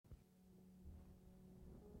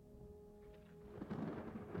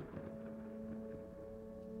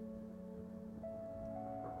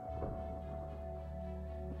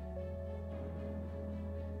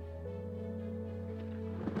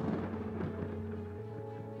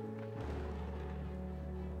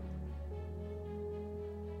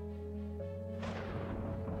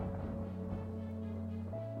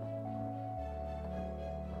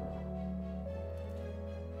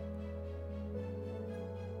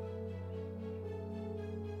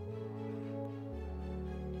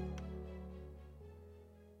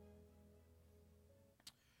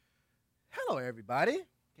Hello, everybody. Can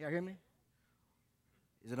y'all hear me?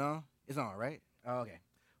 Is it on? It's on, right? Oh, okay.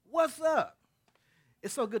 What's up?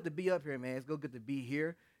 It's so good to be up here, man. It's so good to be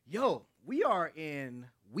here. Yo, we are in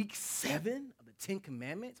week 7 of the 10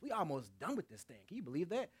 Commandments. We almost done with this thing. Can you believe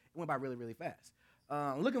that? It went by really, really fast.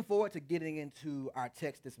 Looking forward to getting into our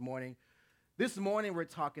text this morning. This morning, we're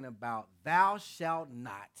talking about thou shalt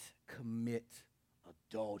not commit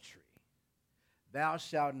adultery. Thou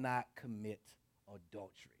shalt not commit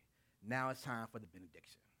adultery. Now it's time for the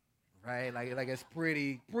benediction, right? Like it's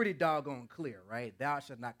pretty doggone clear, right? Thou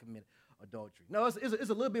shalt not commit adultery. No, it's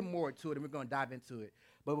a little bit more to it, and we're going to dive into it.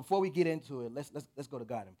 But before we get into it, let's go to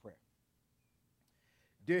God in prayer.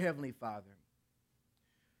 Dear Heavenly Father,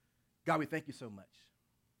 God, we thank you so much.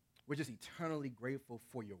 We're just eternally grateful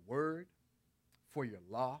for your word, for your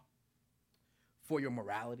law, for your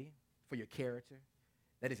morality, for your character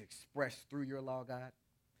that is expressed through your law, God.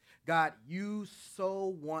 God, you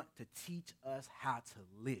so want to teach us how to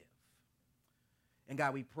live. And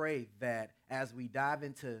God, we pray that as we dive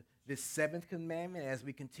into this 7th commandment, as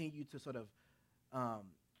we continue to sort of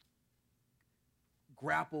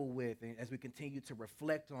grapple with and as we continue to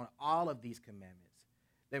reflect on all of these commandments,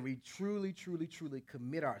 that we truly, truly, truly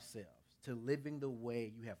commit ourselves to living the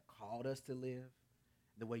way you have called us to live,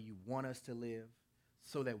 the way you want us to live,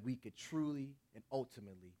 so that we could truly and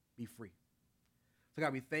ultimately be free. So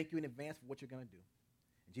God, we thank you in advance for what you're going to do.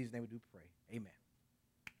 In Jesus' name we do pray. Amen.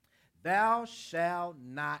 Thou shalt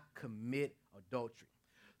not commit adultery.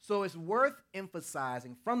 So it's worth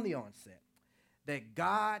emphasizing from the onset that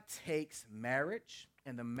God takes marriage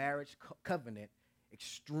and the marriage covenant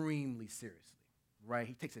extremely seriously, right?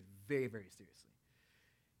 He takes it very, very seriously.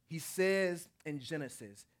 He says in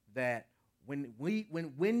Genesis that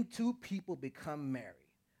when two people become married,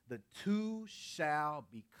 the two shall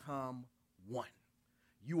become one.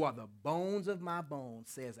 You are the bones of my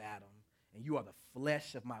bones, says Adam, and you are the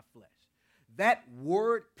flesh of my flesh. That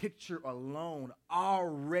word picture alone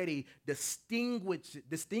already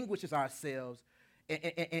distinguishes ourselves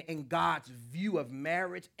in God's view of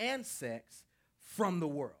marriage and sex from the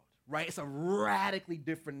world, right? It's a radically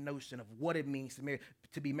different notion of what it means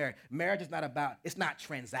to be married. Marriage is it's not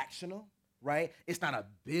transactional, right? It's not a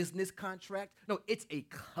business contract. No, it's a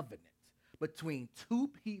covenant between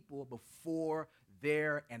two people before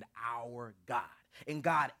their and our God. And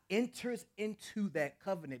God enters into that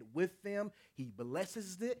covenant with them. He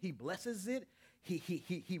blesses it. He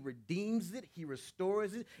redeems it. He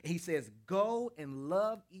restores it. And he says, go and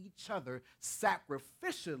love each other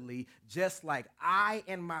sacrificially, just like I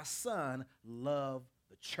and my son love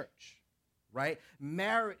the church, right?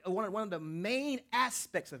 Marriage, one of the main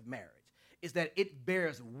aspects of marriage is that it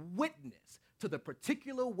bears witness to the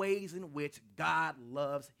particular ways in which God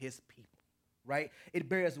loves his people. Right? It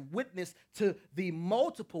bears witness to the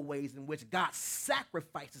multiple ways in which God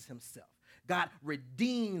sacrifices himself. God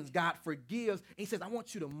redeems, God forgives. And he says, I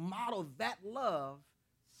want you to model that love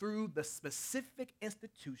through the specific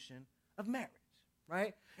institution of marriage,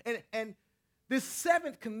 right? And this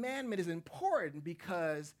 7th commandment is important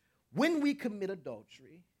because when we commit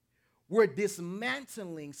adultery, we're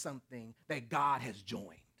dismantling something that God has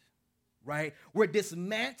joined, right? We're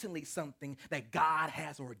dismantling something that God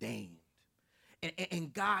has ordained.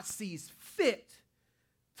 And God sees fit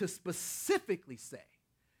to specifically say,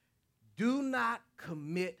 do not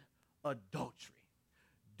commit adultery.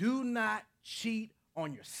 Do not cheat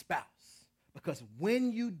on your spouse. Because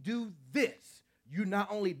when you do this, you not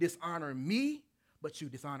only dishonor me, but you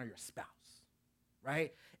dishonor your spouse,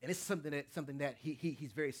 right? And it's something that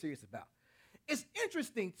he's very serious about. It's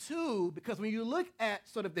interesting, too, because when you look at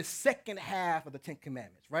sort of the second half of the 10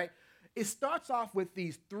 Commandments, right? It starts off with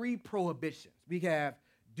these 3 prohibitions. We have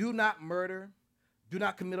do not murder, do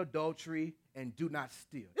not commit adultery, and do not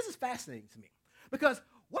steal. This is fascinating to me because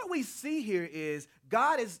what we see here is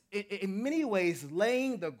God is in many ways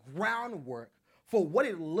laying the groundwork for what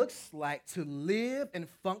it looks like to live and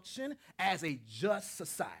function as a just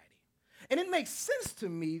society. And it makes sense to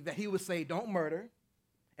me that he would say don't murder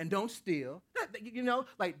and don't steal. You know,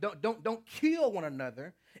 like don't kill one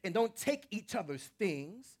another and don't take each other's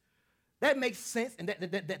things. That makes sense, and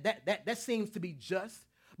that seems to be just.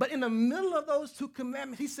 But in the middle of those 2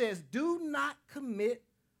 commandments, he says, do not commit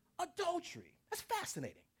adultery. That's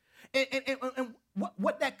fascinating. And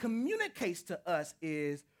what that communicates to us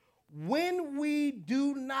is when we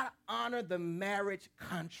do not honor the marriage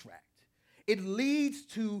contract, it leads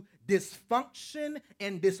to dysfunction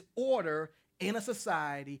and disorder in a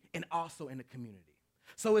society and also in the community.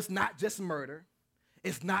 So it's not just murder.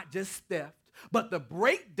 It's not just theft. But the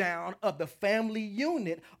breakdown of the family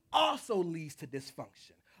unit also leads to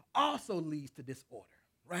dysfunction, also leads to disorder,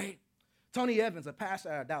 right? Tony Evans, a pastor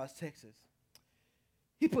out of Dallas, Texas,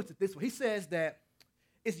 he puts it this way. He says that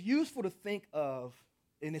it's useful to think of,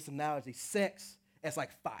 in this analogy, sex as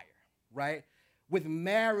like fire, right? With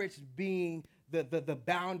marriage being the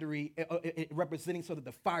boundary, representing sort of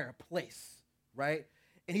the fireplace, right?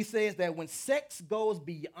 And he says that when sex goes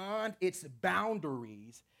beyond its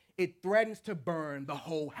boundaries, it threatens to burn the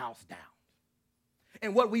whole house down.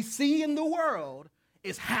 And what we see in the world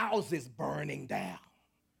is houses burning down,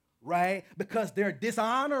 right? Because they're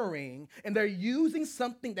dishonoring and they're using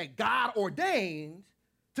something that God ordained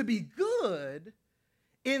to be good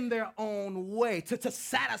in their own way, to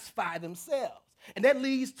satisfy themselves. And that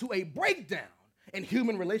leads to a breakdown in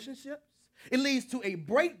human relationships. It leads to a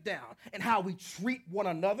breakdown in how we treat one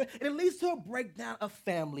another. And it leads to a breakdown of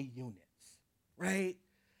family units, right?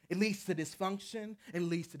 It leads to dysfunction and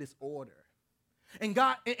leads to disorder.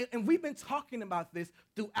 And we've been talking about this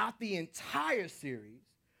throughout the entire series.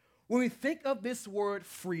 When we think of this word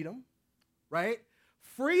freedom, right?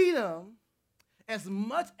 Freedom, as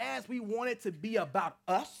much as we want it to be about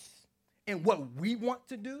us and what we want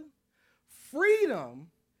to do, freedom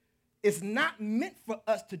is not meant for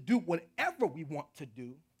us to do whatever we want to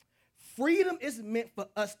do. Freedom is meant for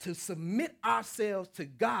us to submit ourselves to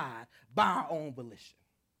God by our own volition,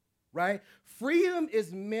 right? Freedom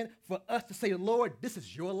is meant for us to say, Lord, this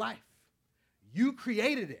is your life. You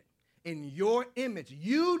created it in your image.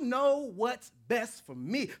 You know what's best for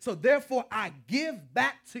me. So therefore, I give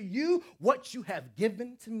back to you what you have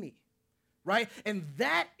given to me, right? And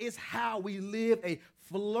that is how we live a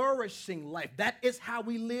flourishing life. That is how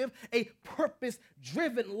we live a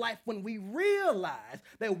purpose-driven life, when we realize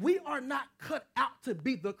that we are not cut out to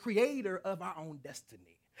be the creator of our own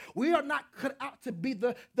destiny. We are not cut out to be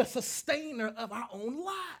the sustainer of our own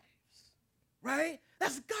lives, right?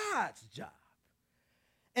 That's God's job.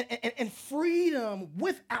 And freedom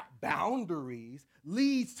without boundaries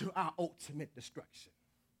leads to our ultimate destruction,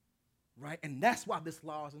 right? And that's why this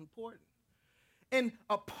law is important. And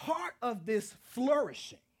a part of this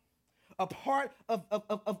flourishing, a part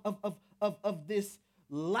of this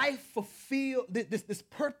life fulfilled, this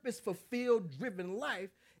purpose fulfilled driven life,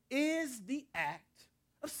 is the act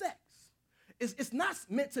of sex. It's not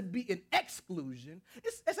meant to be an exclusion.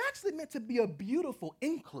 It's actually meant to be a beautiful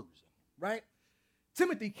inclusion, right?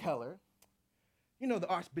 Timothy Keller, you know, the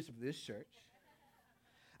Archbishop of this church,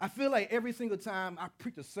 I feel like every single time I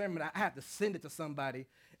preach a sermon, I have to send it to somebody,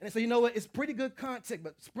 and they say, you know what, it's pretty good content,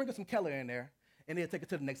 but sprinkle some Keller in there, and they'll take it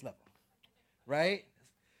to the next level, right?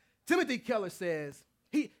 Timothy Keller says,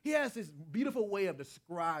 he has this beautiful way of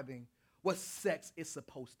describing what sex is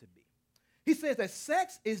supposed to be. He says that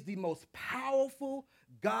sex is the most powerful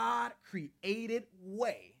God-created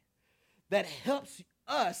way that helps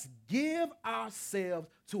us give ourselves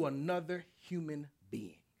to another human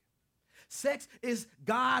being. Sex is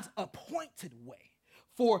God's appointed way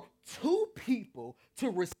for two people to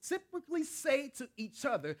reciprocally say to each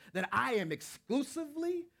other that I am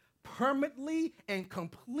exclusively, permanently, and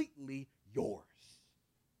completely yours.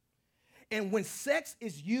 And when sex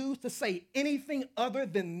is used to say anything other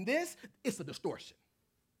than this, it's a distortion.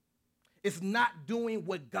 It's not doing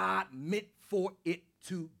what God meant for it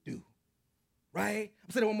to do, right?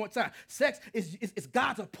 I'm saying it one more time. Sex is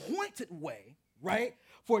God's appointed way, right,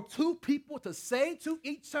 for two people to say to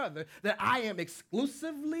each other that I am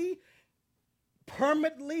exclusively,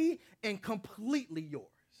 permanently, and completely yours.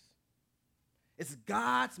 It's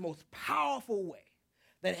God's most powerful way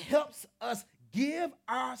that helps us give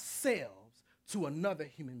ourselves to another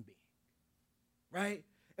human being, right?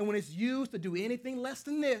 And when it's used to do anything less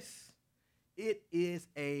than this, it is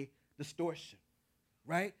a distortion,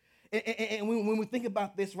 right? And when we think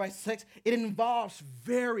about this, right, sex, it involves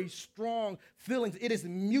very strong feelings. It is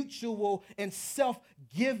mutual and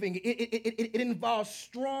self-giving. It involves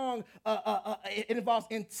strong, it involves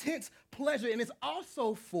intense pleasure, and it's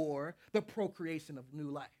also for the procreation of new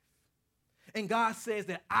life. And God says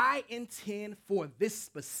that I intend for this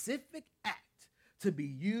specific act to be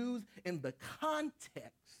used in the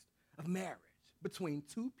context of marriage between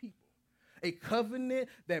two people, a covenant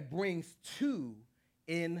that brings two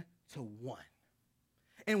into one.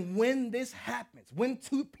 And when this happens, when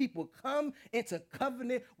two people come into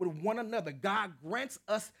covenant with one another, God grants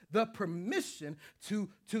us the permission to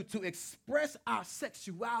express our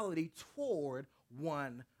sexuality toward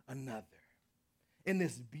one another in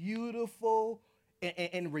this beautiful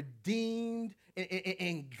and redeemed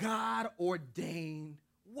and God-ordained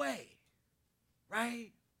way,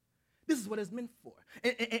 right? This is what it's meant for.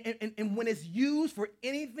 And when it's used for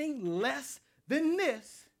anything less than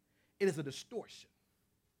this, it is a distortion.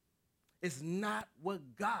 It's not what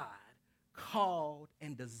God called,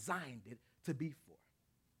 and designed it to be for,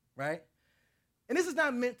 right? And this is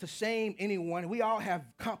not meant to shame anyone. We all have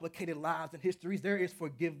complicated lives and histories. There is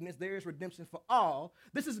forgiveness. There is redemption for all.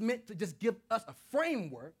 This is meant to just give us a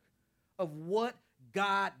framework of what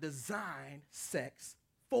God designed sex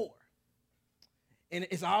for. And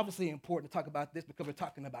it's obviously important to talk about this because we're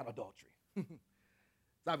talking about adultery.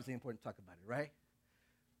 It's obviously important to talk about it, right?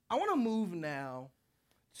 I want to move now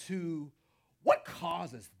to what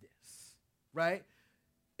causes this, right?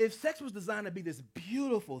 If sex was designed to be this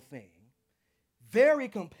beautiful thing, very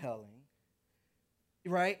compelling,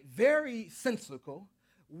 right? Very sensical,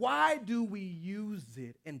 why do we use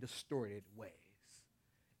it in distorted ways?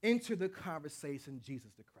 Enter the conversation,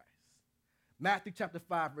 Jesus the Christ. Matthew chapter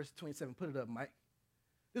 5, verse 27. Put it up, Mike.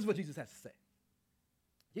 This is what Jesus has to say.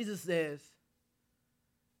 Jesus says,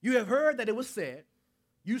 you have heard that it was said,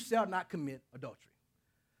 you shall not commit adultery.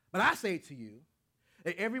 But I say to you,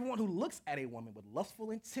 that everyone who looks at a woman with lustful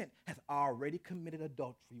intent has already committed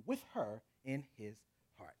adultery with her in his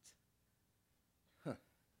heart.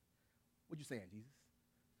 What you saying, Jesus?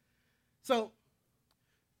 So,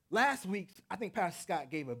 last week, I think Pastor Scott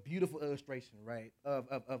gave a beautiful illustration, right,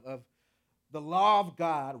 of the law of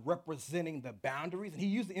God representing the boundaries. And he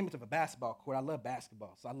used the image of a basketball court. I love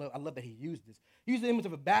basketball, so I love that he used this. He used the image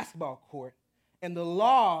of a basketball court, and the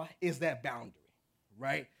law is that boundary,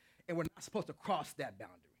 right? And we're not supposed to cross that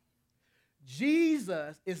boundary.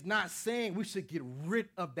 Jesus is not saying we should get rid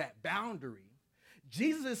of that boundary.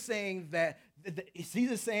 Jesus is saying that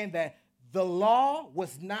the law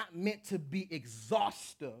was not meant to be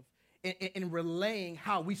exhaustive in relaying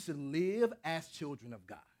how we should live as children of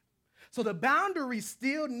God. So the boundary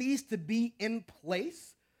still needs to be in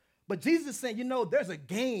place, but Jesus is saying, there's a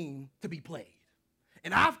game to be played.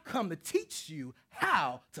 And I've come to teach you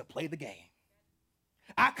how to play the game.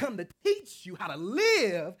 I come to teach you how to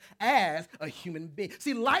live as a human being.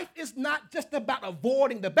 See, life is not just about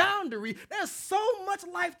avoiding the boundary. There's so much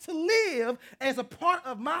life to live as a part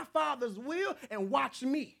of my Father's will, and watch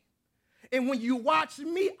me. And when you watch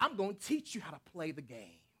me, I'm going to teach you how to play the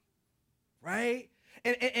game, right?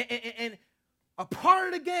 And a part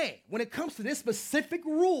of the game, when it comes to this specific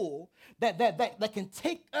rule that can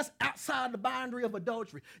take us outside the boundary of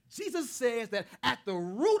adultery, Jesus says that at the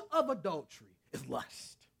root of adultery is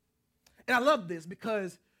lust. And I love this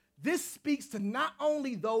because this speaks to not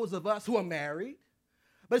only those of us who are married,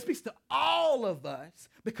 but it speaks to all of us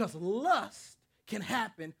because lust can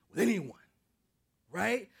happen with anyone,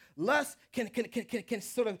 right? Lust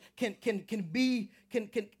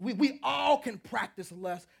we all can practice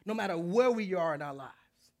lust no matter where we are in our lives.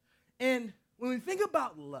 And when we think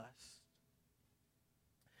about lust,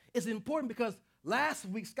 it's important because last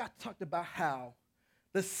week Scott talked about how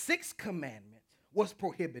the sixth commandment was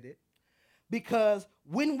prohibited because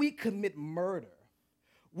when we commit murder,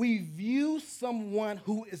 we view someone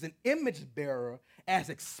who is an image bearer as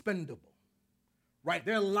expendable, right?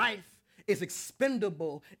 Their life is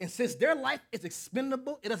expendable, and since their life is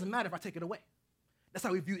expendable, it doesn't matter if I take it away. That's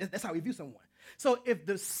how we view someone. So if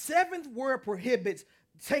the seventh word prohibits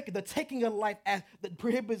the taking of life as that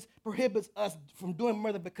prohibits us from doing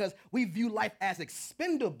murder because we view life as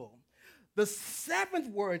expendable, the seventh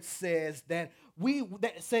word says that we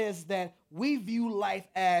view life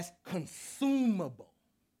as consumable,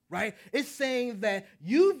 right? It's saying that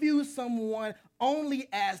you view someone only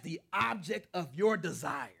as the object of your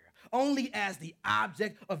desire, only as the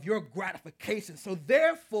object of your gratification. So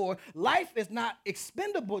therefore, life is not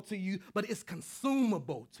expendable to you, but it's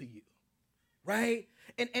consumable to you, right?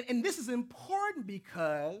 And this is important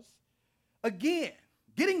because, again,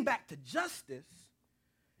 getting back to justice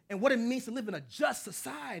and what it means to live in a just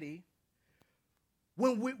society,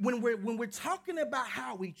 when we're talking about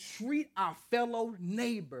how we treat our fellow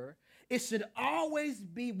neighbor, it should always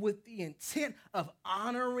be with the intent of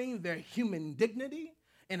honoring their human dignity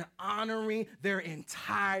and honoring their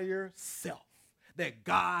entire self that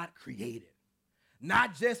God created.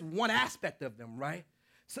 Not just one aspect of them, right?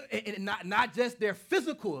 So, and not just their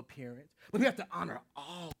physical appearance, but we have to honor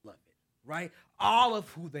all of it, right? All of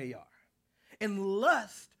who they are. And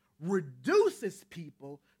lust reduces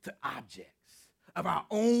people to objects of our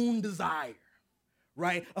own desire,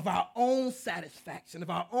 right? Of our own satisfaction, of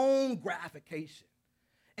our own gratification.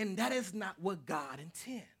 And that is not what God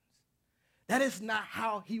intends. That is not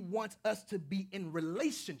how he wants us to be in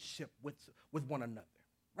relationship with one another,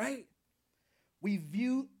 right? We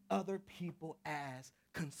view other people as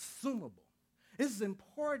consumable. This is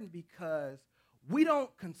important because we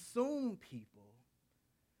don't consume people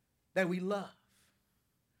that we love.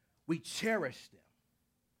 We cherish them.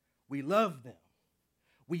 We love them.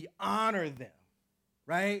 We honor them,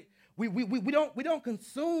 right? We don't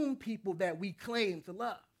consume people that we claim to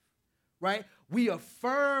love, right? We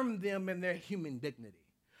affirm them in their human dignity.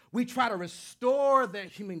 We try to restore their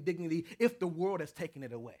human dignity if the world has taken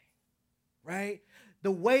it away, right?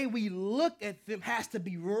 The way we look at them has to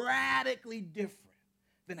be radically different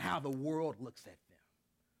than how the world looks at them.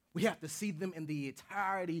 We have to see them in the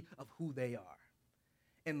entirety of who they are.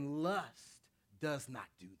 And lust does not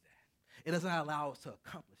do that. It doesn't allow us to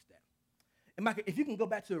accomplish that. And Michael, if you can go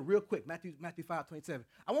back to it real quick, Matthew 5:27,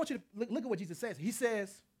 I want you to look at what Jesus says. He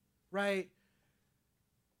says, right,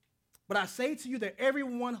 but I say to you that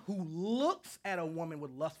everyone who looks at a woman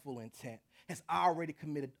with lustful intent has already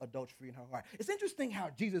committed adultery in her heart. It's interesting how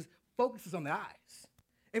Jesus focuses on the eyes.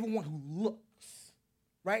 Everyone who looks,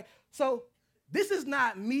 right? So this is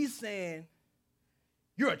not me saying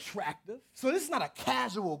you're attractive. So this is not a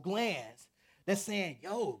casual glance that's saying,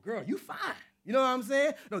 yo, girl, you fine. You know what I'm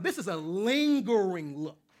saying? No, this is a lingering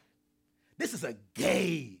look. This is a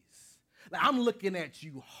gaze. Like, I'm looking at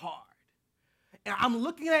you hard. And I'm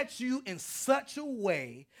looking at you in such a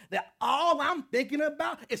way that all I'm thinking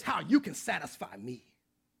about is how you can satisfy me,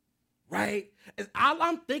 right? All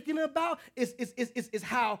I'm thinking about is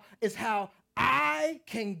how I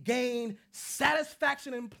can gain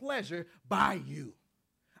satisfaction and pleasure by you.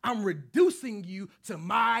 I'm reducing you to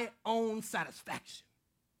my own satisfaction.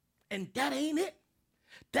 And that ain't it.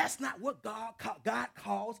 That's not what God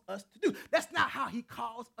calls us to do. That's not how he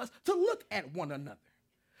calls us to look at one another.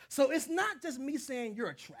 So it's not just me saying you're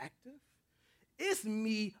attractive. It's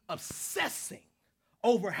me obsessing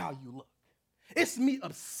over how you look. It's me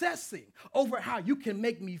obsessing over how you can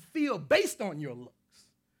make me feel based on your looks.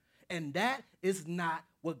 And that is not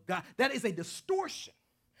what God, that is a distortion.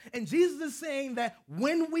 And Jesus is saying that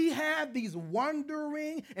when we have these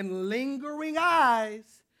wandering and lingering eyes,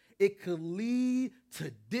 it could lead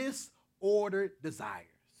to disordered desires.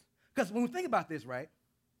 Because when we think about this, right,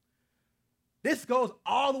 this goes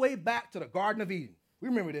all the way back to the Garden of Eden. We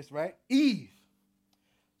remember this, right? Eve.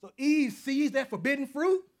 So Eve sees that forbidden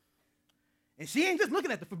fruit, and she ain't just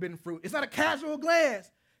looking at the forbidden fruit. It's not a casual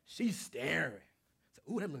glance. She's staring.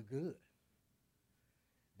 So, ooh, that look good.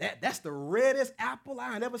 That's the reddest apple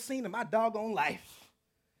I ain't ever seen in my doggone life.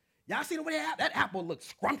 Y'all see the way that apple looks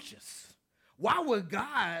scrumptious. Why would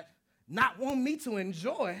God not want me to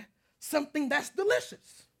enjoy something that's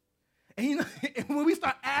delicious? And, you know, and when we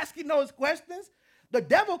start asking those questions, the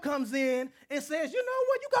devil comes in and says, you know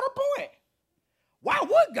what, you got a point. Why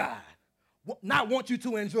would God not want you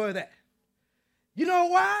to enjoy that? You know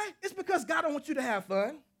why? It's because God don't want you to have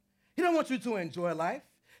fun. He don't want you to enjoy life.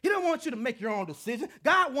 He don't want you to make your own decision.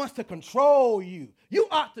 God wants to control you. You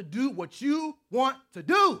ought to do what you want to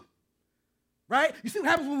do. Right? You see what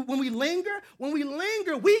happens when we linger? When we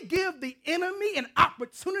linger, we give the enemy an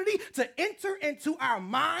opportunity to enter into our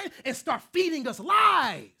mind and start feeding us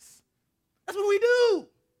lies. That's what we do.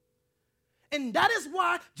 And that is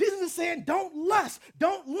why Jesus is saying, don't lust,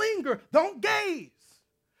 don't linger, don't gaze.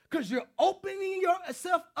 Because you're opening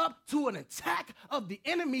yourself up to an attack of the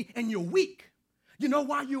enemy and you're weak. You know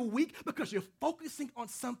why you're weak? Because you're focusing on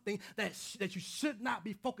something that you should not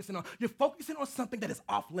be focusing on. You're focusing on something that is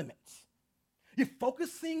off limits. You're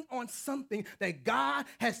focusing on something that God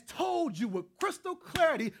has told you with crystal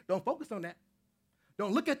clarity. Don't focus on that.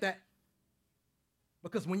 Don't look at that.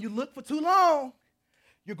 Because when you look for too long,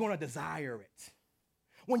 you're going to desire it.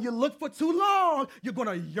 When you look for too long, you're going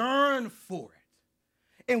to yearn for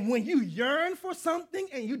it. And when you yearn for something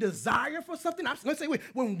and you desire for something, let's say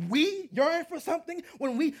when we yearn for something,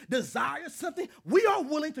 when we desire something, we are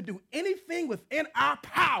willing to do anything within our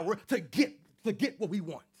power to get what we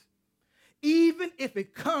want. Even if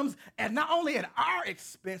it comes at not only at our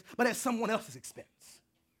expense, but at someone else's expense.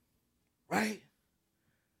 Right?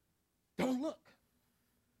 Don't look.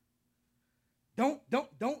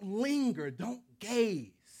 Don't linger. Don't gaze.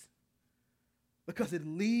 Because it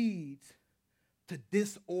leads to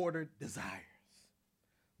disordered desires.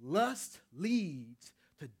 Lust leads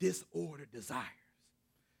to disordered desires.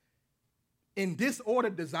 And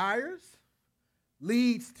disordered desires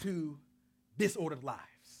leads to disordered lives.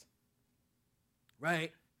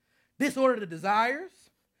 Right? Disordered desires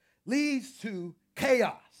leads to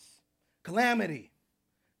chaos, calamity,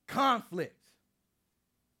 conflict,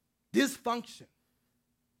 dysfunction.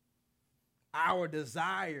 Our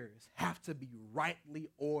desires have to be rightly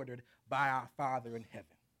ordered by our Father in heaven.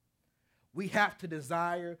 We have to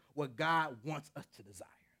desire what God wants us to desire.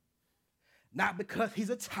 Not because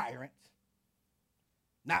he's a tyrant,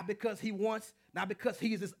 not because he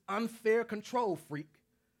is this unfair control freak,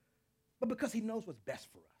 but because he knows what's best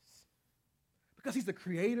for us. Because he's the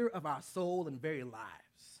creator of our soul and very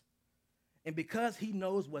lives. And because he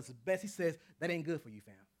knows what's best, he says, that ain't good for you,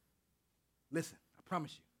 fam. Listen, I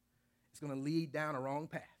promise you, it's going to lead down a wrong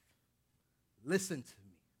path. Listen to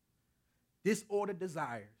me. Disordered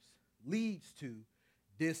desires leads to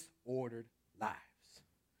disordered lives.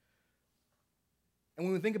 And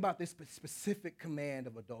when we think about this specific command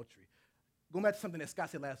of adultery, going back to something that Scott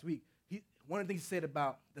said last week, one of the things he said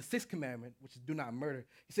about the sixth commandment, which is do not murder,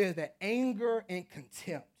 he says that anger and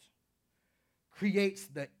contempt creates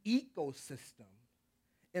the ecosystem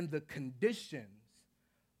and the conditions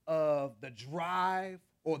of the drive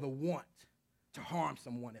or the want to harm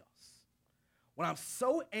someone else. When I'm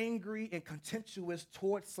so angry and contemptuous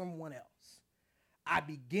towards someone else, I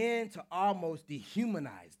begin to almost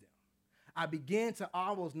dehumanize them. I begin to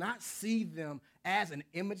almost not see them as an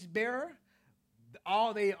image bearer.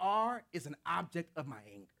 All they are is an object of my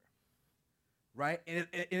anger, right? And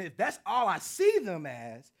if that's all I see them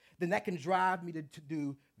as, then that can drive me to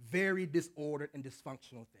do very disordered and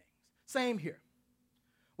dysfunctional things. Same here.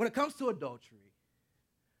 When it comes to adultery,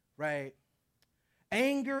 right,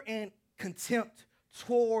 anger and contempt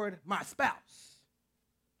toward my spouse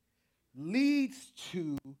leads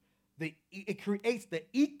to it creates the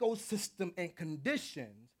ecosystem and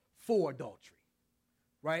conditions for adultery,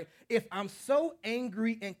 right? If I'm so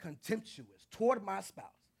angry and contemptuous toward my spouse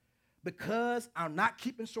because I'm not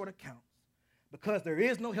keeping short accounts, because there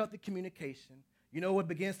is no healthy communication, you know what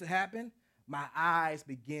begins to happen? My eyes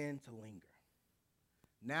begin to linger.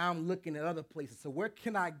 Now I'm looking at other places. So where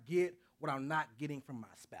can I get what I'm not getting from my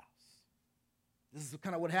spouse? This is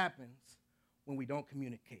kind of what happens when we don't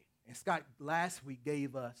communicate. And Scott last week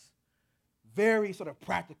gave us very sort of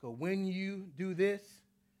practical. When you do this,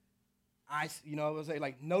 I was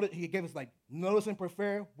like, notice, he gave us like, notice and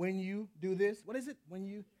prefer when you do this. What is it? When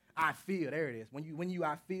you, I feel, there it is. When you,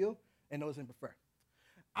 I feel, and notice and prefer.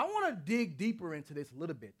 I want to dig deeper into this a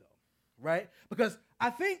little bit though, right? Because I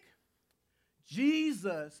think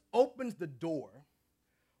Jesus opens the door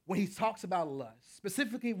when he talks about lust,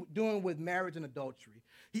 specifically doing with marriage and adultery.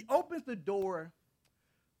 He opens the door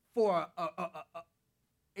for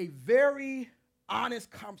a very honest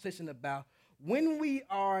conversation about when we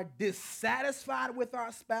are dissatisfied with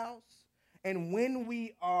our spouse and when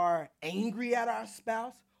we are angry at our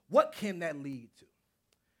spouse, what can that lead to?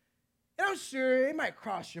 And I'm sure it might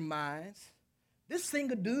cross your minds, this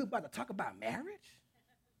single dude about to talk about marriage?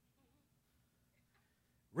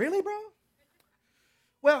 Really, bro?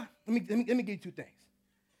 Well, let me give you two things.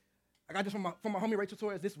 I got this from my homie Rachel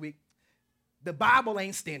Torres this week. The Bible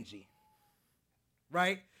ain't stingy,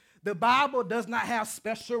 right? The Bible does not have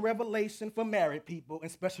special revelation for married people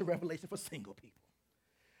and special revelation for single people.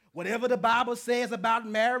 Whatever the Bible says about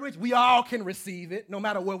marriage, we all can receive it no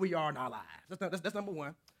matter where we are in our lives. That's number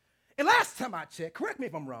one. And last time I checked, correct me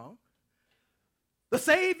if I'm wrong, the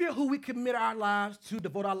Savior who we commit our lives to,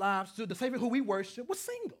 devote our lives to, the Savior who we worship was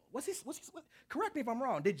single. Correct me if I'm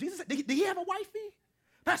wrong. Did he have a wifey?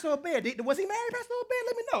 Pastor Obed, was he married, Pastor Obed?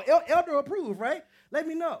 Let me know. Elder approved, right? Let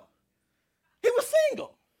me know. He was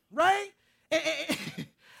single, right? And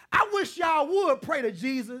I wish y'all would pray to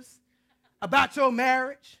Jesus about your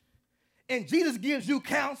marriage. And Jesus gives you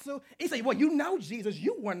counsel. He say, well, you know, Jesus,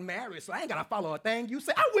 you weren't married, so I ain't got to follow a thing you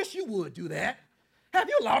say. I wish you would do that. Have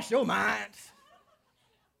you lost your minds?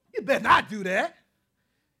 You better not do that.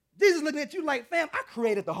 Jesus looking at you like, fam, I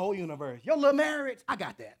created the whole universe. Your little marriage, I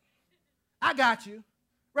got that. I got you,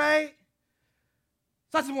 right?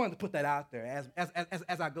 So I just wanted to put that out there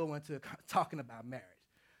as I go into talking about marriage.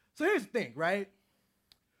 So here's the thing, right?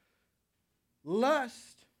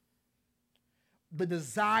 Lust, the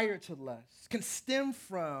desire to lust, can stem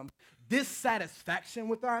from dissatisfaction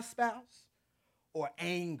with our spouse or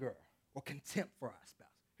anger or contempt for our spouse.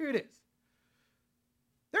 Here it is.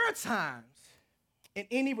 There are times in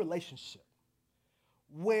any relationship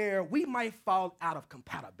where we might fall out of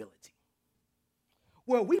compatibility,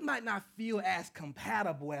 where we might not feel as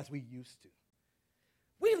compatible as we used to.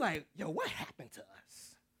 We like, yo, what happened to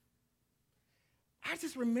us? I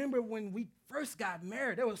just remember when we first got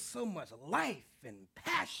married, there was so much life and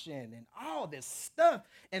passion and all this stuff.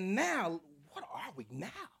 And now, what are we now?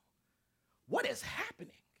 What is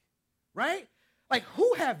happening, right? Like,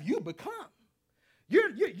 who have you become?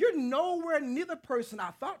 You're nowhere near the person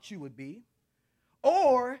I thought you would be,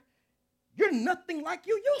 or you're nothing like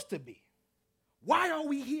you used to be. Why are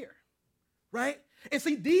we here, right? And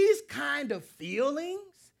see, these kind of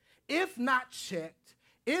feelings, if not checked,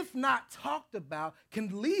 if not talked about,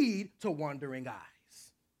 can lead to wandering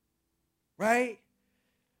eyes, right?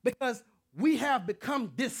 Because we have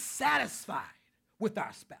become dissatisfied with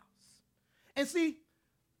our spouse. And see,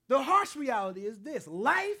 the harsh reality is this: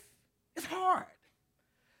 life is hard.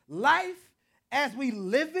 Life as we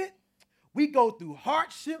live it, we go through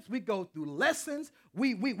hardships, we go through lessons,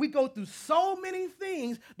 we go through so many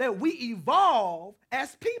things that we evolve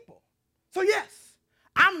as people. So yes,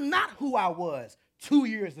 I'm not who I was 2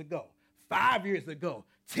 years ago, 5 years ago,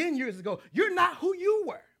 10 years ago. You're not who you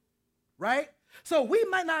were, right? So we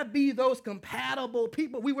might not be those compatible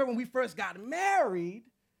people we were when we first got married,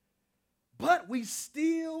 but we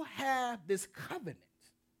still have this covenant.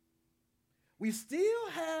 We still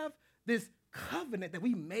have this covenant that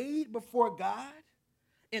we made before God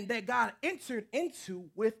and that God entered into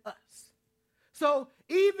with us. So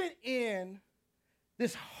even in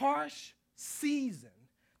this harsh season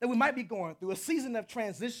that we might be going through, a season of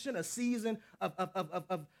transition, a season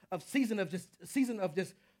of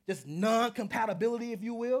just non-compatibility, if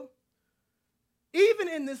you will, even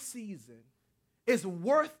in this season, it's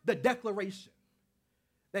worth the declaration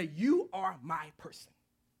that you are my person.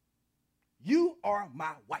 You are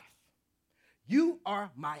my wife. You are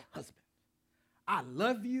my husband. I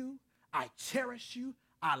love you. I cherish you.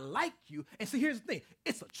 I like you. And see, here's the thing.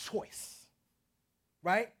 It's a choice,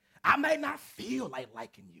 right? I might not feel like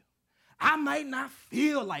liking you. I might not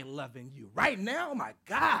feel like loving you. Right now, oh my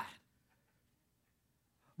God.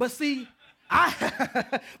 But see, I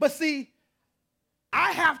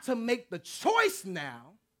have to make the choice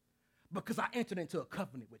now because I entered into a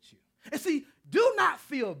covenant with you. And see, do not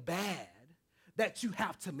feel bad that you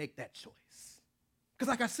have to make that choice. Because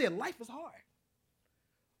like I said, life is hard,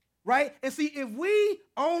 right? And see, if we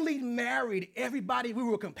only married everybody we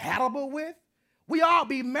were compatible with, we all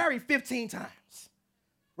be married 15 times,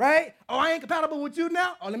 right? Oh, I ain't compatible with you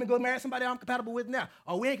now? Oh, let me go marry somebody I'm compatible with now.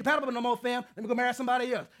 Oh, we ain't compatible no more, fam. Let me go marry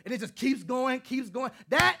somebody else. And it just keeps going, keeps going.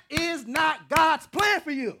 That is not God's plan for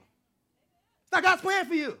you. It's not God's plan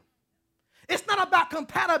for you. It's not about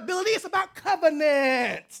compatibility. It's about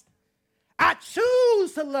covenant. I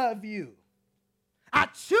choose to love you. I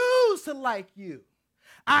choose to like you.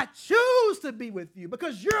 I choose to be with you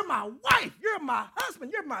because you're my wife. You're my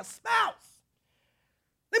husband. You're my spouse.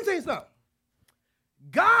 Let me tell you something.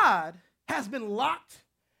 God has been locked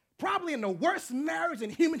probably in the worst marriage in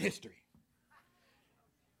human history.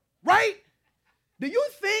 Right? Do you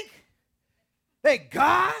think that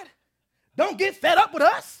God don't get fed up with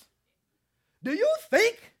us? Do you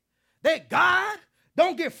think that God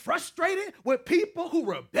don't get frustrated with people who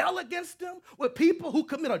rebel against him, with people who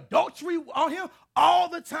commit adultery on him all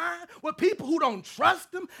the time, with people who don't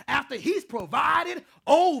trust him after he's provided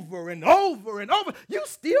over and over and over? You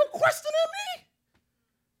still questioning me?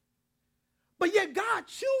 But yet God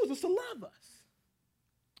chooses to love us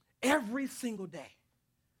every single day.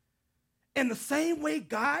 In the same way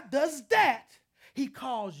God does that, he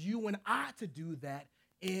calls you and I to do that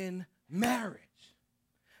in marriage.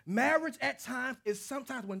 Marriage at times is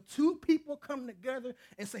sometimes when two people come together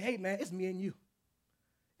and say, hey, man, it's me and you.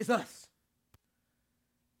 It's us.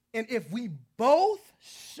 And if we both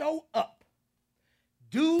show up,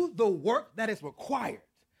 do the work that is required,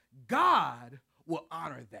 God will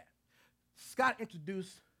honor that. Scott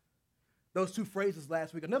introduced those two phrases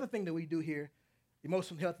last week. Another thing that we do here,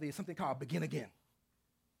 emotionally healthy, is something called begin again.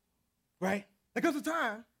 Right? There comes a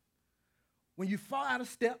time when you fall out of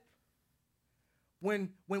step, when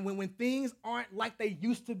things aren't like they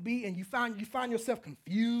used to be, and you find yourself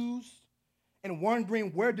confused and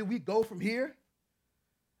wondering, where do we go from here?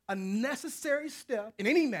 A necessary step in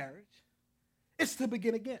any marriage is to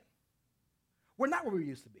begin again. We're not where we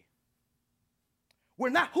used to be. We're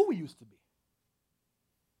not who we used to be.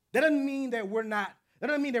 That doesn't mean that we're not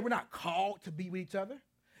called to be with each other.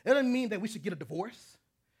 That doesn't mean that we should get a divorce.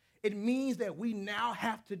 It means that we now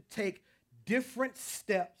have to take different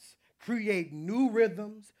steps, create new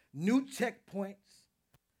rhythms, new checkpoints,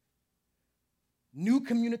 new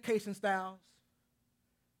communication styles,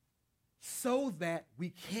 so that we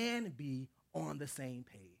can be on the same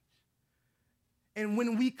page. And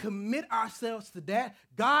when we commit ourselves to that,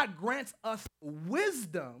 God grants us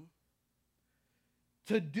wisdom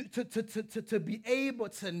to be able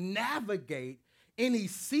to navigate any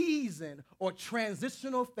season or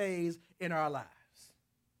transitional phase in our lives.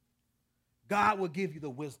 God will give you the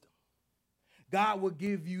wisdom. God will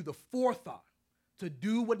give you the forethought to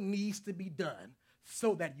do what needs to be done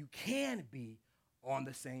so that you can be on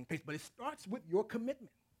the same page. But it starts with your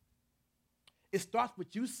commitment. It starts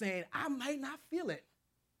with you saying, I might not feel it,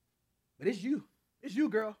 but it's you. It's you,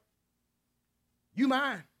 girl. You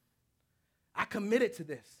mine. I committed to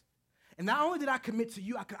this. And not only did I commit to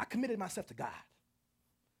you, I committed myself to God.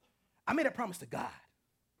 I made a promise to God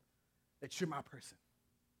that you're my person.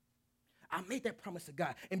 I made that promise to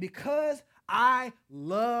God. And because I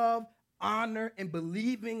love honor and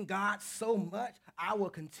believe in God so much, I will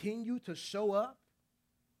continue to show up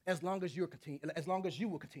as long as you will continue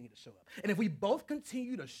to show up. And if we both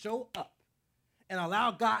continue to show up and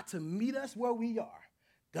allow God to meet us where we are,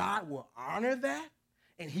 God will honor that,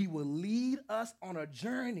 and he will lead us on a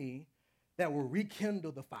journey that will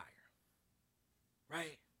rekindle the fire.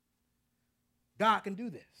 Right? God can do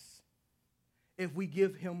this if we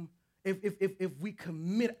give him, if we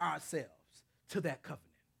commit ourselves to that covenant.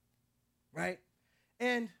 Right?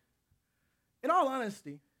 And in all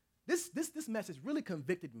honesty, this message really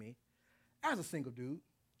convicted me as a single dude,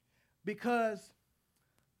 because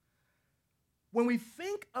when we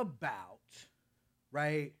think about,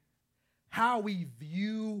 right, how we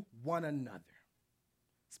view one another,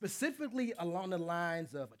 specifically along the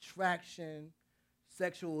lines of attraction,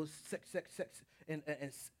 sexual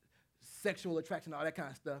attraction, all that kind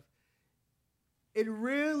of stuff, it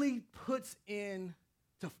really puts into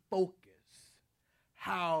focus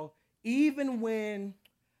how even when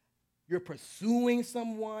you're pursuing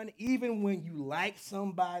someone, even when you like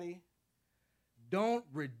somebody, don't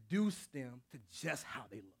reduce them to just how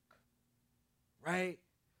they look, right?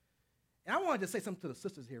 And I wanted to say something to the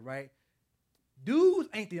sisters here, right? Dudes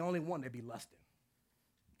ain't the only one that be lusting.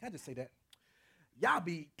 Can I just say that? Y'all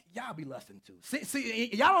be lusting too. See,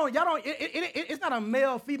 y'all don't. It's not a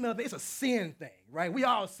male female thing. It's a sin thing, right? We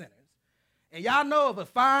all sinners. And y'all know if a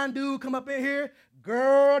fine dude come up in here,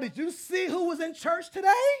 girl, did you see who was in church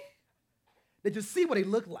today? Did you see what he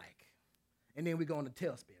looked like? And then we go on the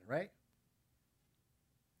tailspin, right?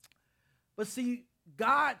 But see,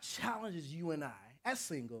 God challenges you and I, as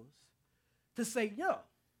singles, to say, yo,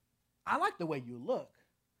 I like the way you look,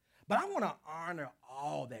 but I want to honor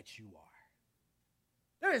all that you are.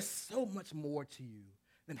 There is so much more to you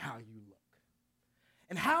than how you look.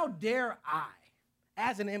 And how dare I,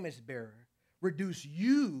 as an image bearer, reduce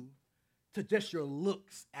you to just your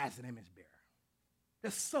looks as an image bearer?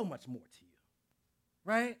 There's so much more to you,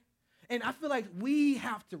 right? And I feel like we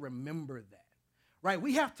have to remember that, right?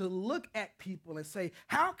 We have to look at people and say,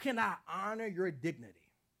 how can I honor your dignity?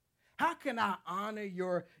 How can I honor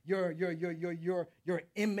your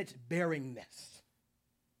image bearingness?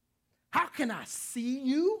 How can I see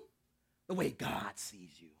you the way God sees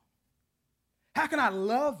you? How can I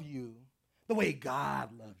love you the way God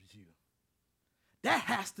loves you? That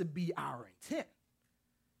has to be our intent.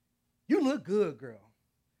 You look good, girl,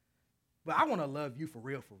 but I want to love you for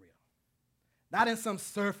real, not in some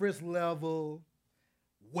surface level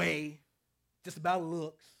way, just about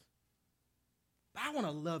looks. But I want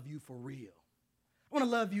to love you for real. I want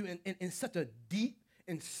to love you in such a deep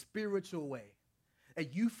and spiritual way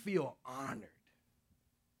that you feel honored,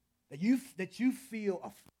 that you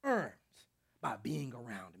feel affirmed by being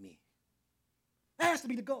around me. That has to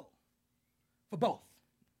be the goal for both,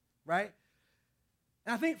 right?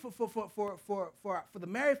 And I think for the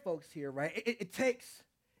married folks here, right, it takes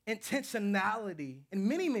intentionality in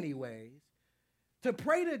many, many ways to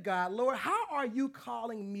pray to God, Lord, how are you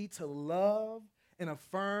calling me to love and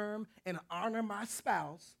affirm and honor my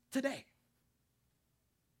spouse today?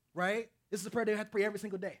 Right? This is a prayer that I have to pray every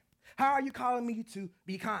single day. How are you calling me to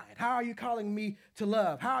be kind? How are you calling me to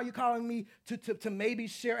love? How are you calling me to maybe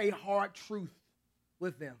share a hard truth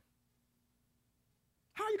with them?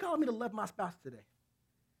 How are you calling me to love my spouse today?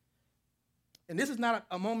 And this is not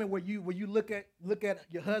a moment where you look at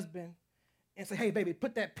your husband and say, hey, baby,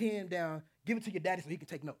 put that pen down, give it to your daddy so he can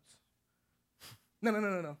take notes.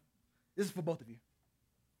 No. This is for both of you,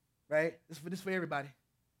 right? This is for everybody.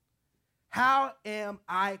 How am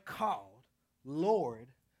I called, Lord,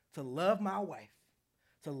 to love my wife,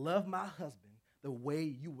 to love my husband the way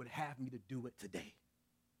you would have me to do it today?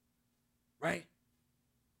 Right?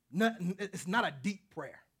 It's not a deep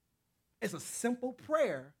prayer. It's a simple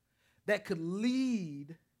prayer that could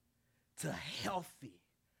lead to healthy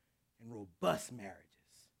and robust marriages,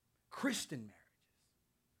 Christian marriages,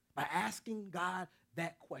 by asking God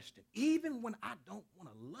that question, even when I don't want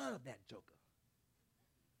to love that joker,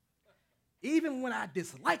 even when I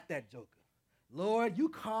dislike that joker. Lord, you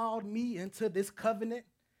called me into this covenant,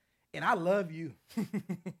 and I love you.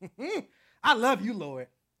 I love you, Lord.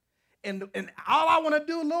 And all I want to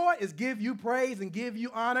do, Lord, is give you praise and give you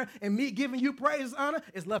honor, and me giving you praise and honor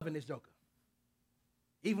is loving this joker,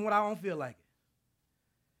 even when I don't feel like it.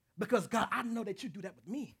 Because, God, I know that you do that with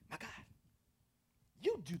me, my God.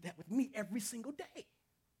 You do that with me every single day.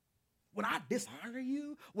 When I dishonor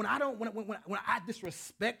you, when I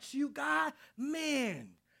disrespect you, God, man,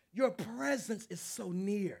 your presence is so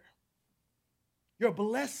near. Your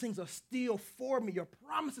blessings are still for me. Your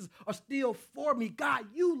promises are still for me. God,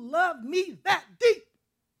 you love me that deep.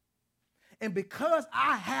 And because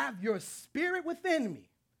I have your spirit within me,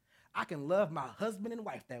 I can love my husband and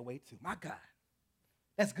wife that way too. My God,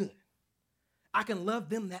 that's good. I can love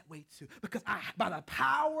them that way too. Because by the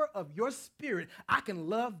power of your spirit, I can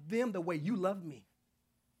love them the way you love me.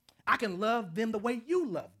 I can love them the way you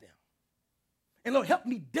love them. And Lord, help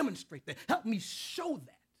me demonstrate that. Help me show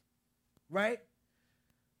that, right?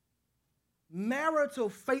 Marital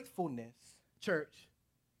faithfulness, church,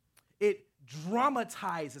 it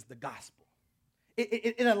dramatizes the gospel.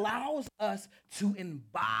 It allows us to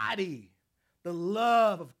embody the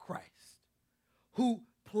love of Christ, who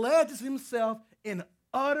pledges himself in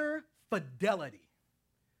utter fidelity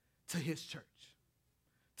to his church,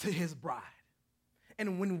 to his bride.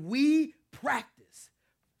 And when we practice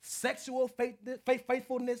sexual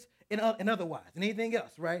faithfulness and otherwise, and anything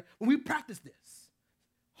else, right? When we practice this,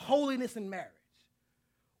 holiness in marriage,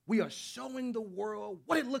 we are showing the world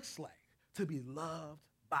what it looks like to be loved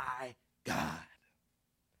by God.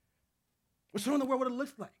 We're showing the world what it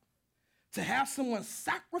looks like to have someone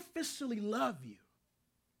sacrificially love you.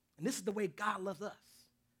 And this is the way God loves us.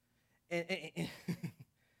 And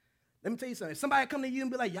let me tell you something. If somebody come to you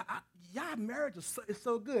and be like, y'all marriage is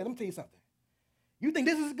so good. Let me tell you something. You think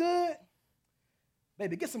this is good?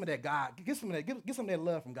 Baby, get some of that God. Get some of that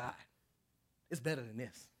love from God. It's better than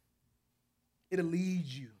this. It'll lead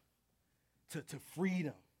you to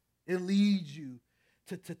freedom. It'll lead you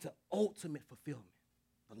to ultimate fulfillment,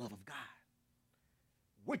 the love of God.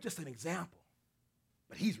 We're just an example,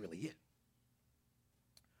 but he's really it.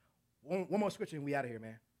 One more scripture and we out of here,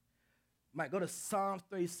 man. Mike, go to Psalms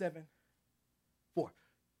 37:4.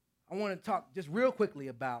 I want to talk just real quickly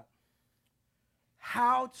about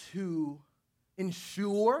how to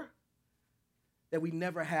ensure that we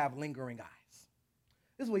never have lingering eyes.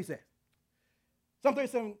 This is what he says. Psalm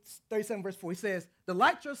 37 verse 4, he says,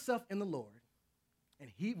 delight yourself in the Lord,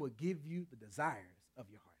 and he will give you the desires of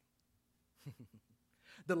your heart.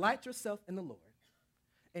 Delight yourself in the Lord,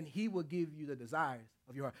 and he will give you the desires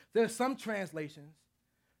of your heart. There are some translations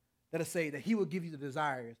that say that he will give you the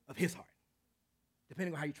desires of his heart.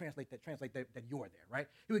 Depending on how you translate that you're there, right?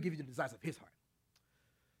 He will give you the desires of his heart.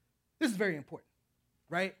 This is very important,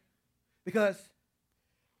 right? Because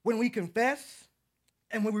when we confess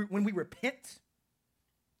and when we repent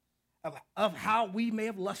of how we may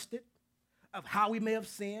have lusted, of how we may have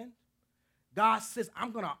sinned, God says,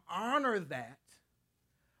 I'm going to honor that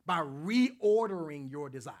by reordering your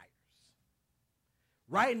desires.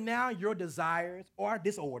 Right now, your desires are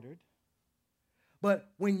disordered, but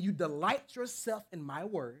when you delight yourself in my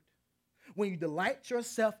word, when you delight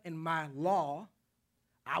yourself in my law,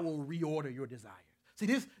 I will reorder your desires. See,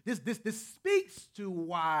 this speaks to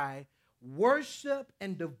why worship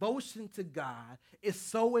and devotion to God is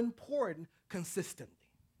so important consistently,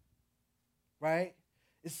 right?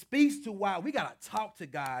 It speaks to why we got to talk to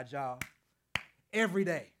God, y'all, every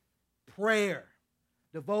day. Prayer,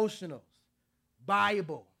 devotionals,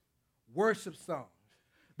 Bible, worship songs.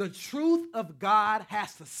 The truth of God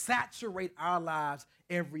has to saturate our lives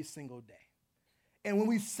every single day. And when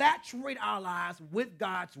we saturate our lives with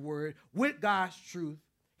God's word, with God's truth,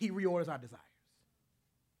 he reorders our desires.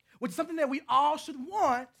 Which is something that we all should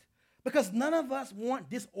want, because none of us want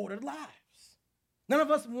disordered lives. None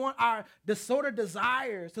of us want our disordered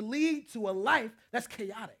desires to lead to a life that's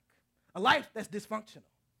chaotic, a life that's dysfunctional.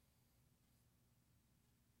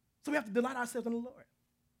 So we have to delight ourselves in the Lord.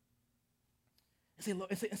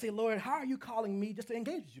 And say, Lord, how are you calling me just to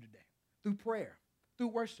engage with you today? Through prayer, through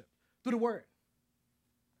worship, through the word.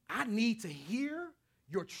 I need to hear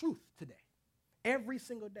your truth today, every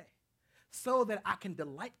single day, so that I can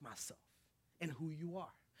delight myself in who you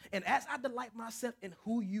are. And as I delight myself in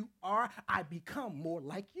who you are, I become more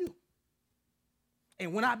like you.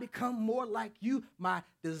 And when I become more like you, my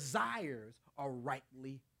desires are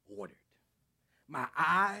rightly ordered. My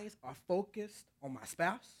eyes are focused on my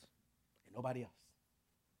spouse and nobody else.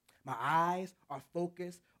 My eyes are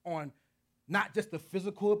focused on not just the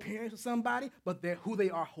physical appearance of somebody, but who they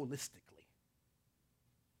are holistically,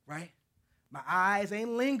 right? My eyes ain't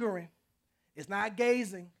lingering. It's not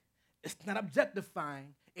gazing. It's not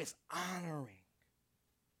objectifying. It's honoring,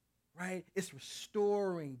 right? It's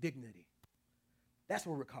restoring dignity. That's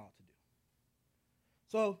what we're called to do.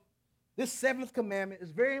 So this seventh commandment is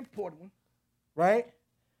a very important one, right?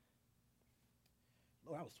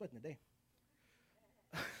 Lord, I was sweating today.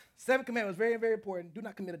 Seventh commandment was very, very important. Do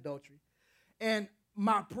not commit adultery. And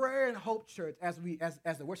my prayer and hope, church, as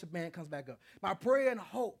the worship band comes back up, my prayer and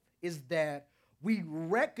hope is that we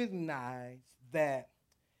recognize that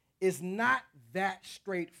it's not that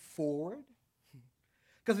straightforward.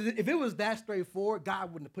 Because if it was that straightforward,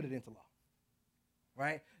 God wouldn't have put it into law,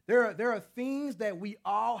 right? There are things that we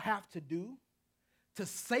all have to do to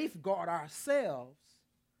safeguard ourselves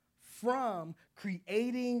from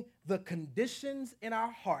creating the conditions in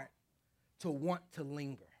our heart to want to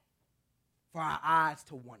linger, for our eyes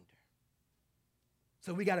to wander.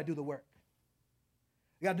 So we got to do the work.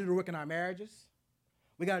 We got to do the work in our marriages.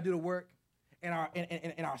 We got to do the work in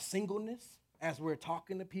our singleness as we're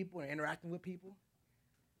talking to people and interacting with people.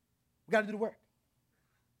 We got to do the work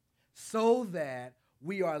so that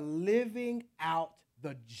we are living out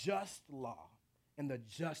the just law and the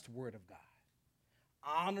just word of God,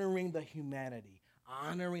 honoring the humanity,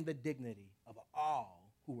 honoring the dignity of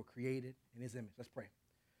all who were created in his image. Let's pray.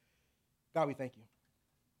 God, we thank you.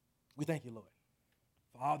 We thank you, Lord,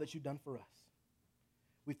 for all that you've done for us.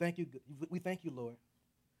 We thank you, Lord,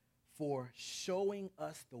 for showing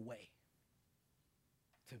us the way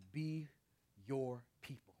to be your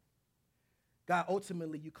people. God,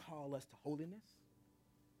 ultimately, you call us to holiness.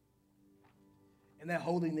 And that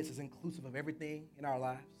holiness is inclusive of everything in our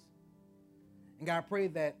lives. And God, I pray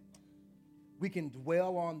that we can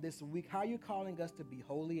dwell on this week. How are you calling us to be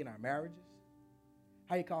holy in our marriages?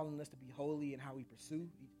 How are you calling us to be holy in how we pursue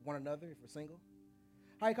one another if we're single?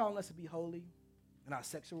 How are you calling us to be holy in our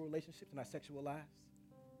sexual relationships and our sexual lives?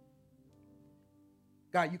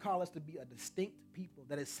 God, you call us to be a distinct people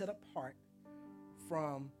that is set apart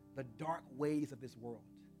from the dark ways of this world.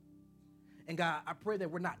 And God, I pray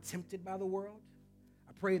that we're not tempted by the world.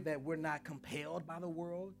 I pray that we're not compelled by the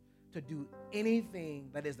world to do anything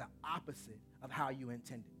that is the opposite of how you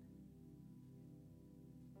intended.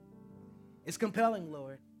 It's compelling,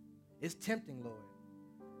 Lord. It's tempting, Lord.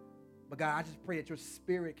 But God, I just pray that your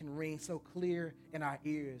spirit can ring so clear in our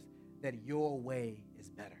ears that your way is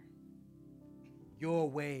better. Your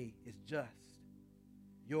way is just.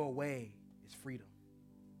 Your way is freedom.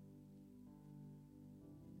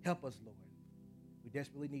 Help us, Lord. We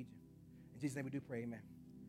desperately need you. In Jesus' name we do pray, amen.